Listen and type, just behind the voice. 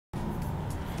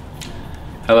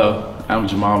Hello, I'm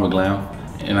Jamal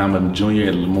and I'm a junior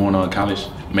at Lemoyne College,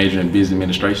 majoring in business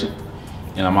administration.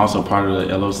 And I'm also part of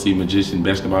the LOC Magician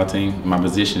basketball team. My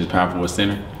position is power forward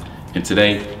center. And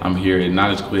today I'm here at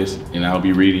Knowledge Quest, and I'll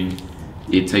be reading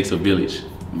It Takes a Village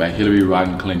by Hillary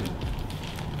Rodham Clinton.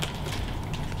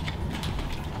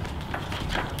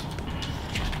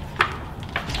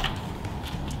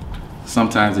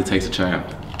 Sometimes it takes a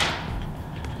child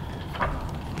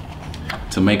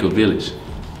to make a village.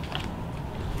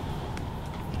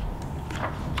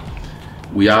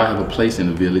 We all have a place in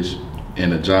the village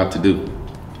and a job to do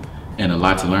and a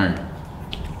lot to learn.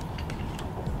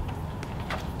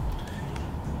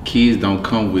 Kids don't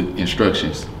come with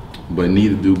instructions, but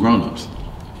neither do grown-ups.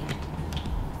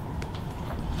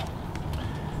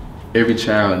 Every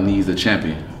child needs a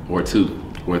champion, or two,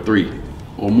 or three,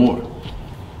 or more.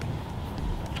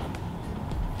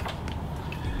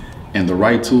 And the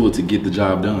right tool to get the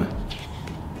job done.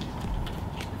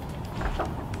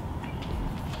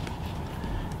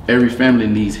 Every family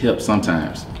needs help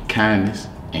sometimes. Kindness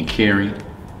and caring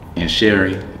and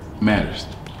sharing matters.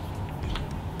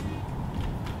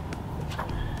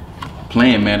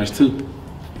 Playing matters too.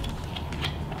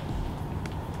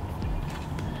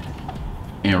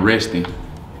 And resting,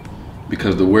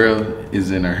 because the world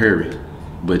is in a hurry,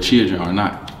 but children are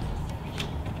not.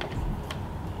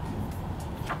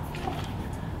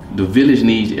 The village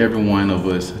needs every one of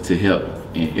us to help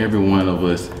and every one of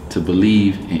us to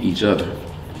believe in each other.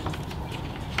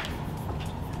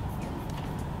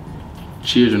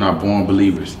 Children are born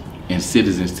believers and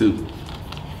citizens too.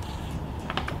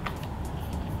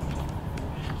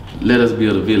 Let us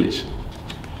build a village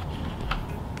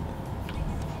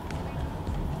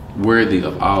worthy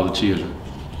of all the children.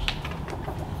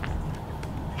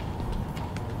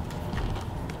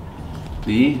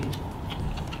 The end.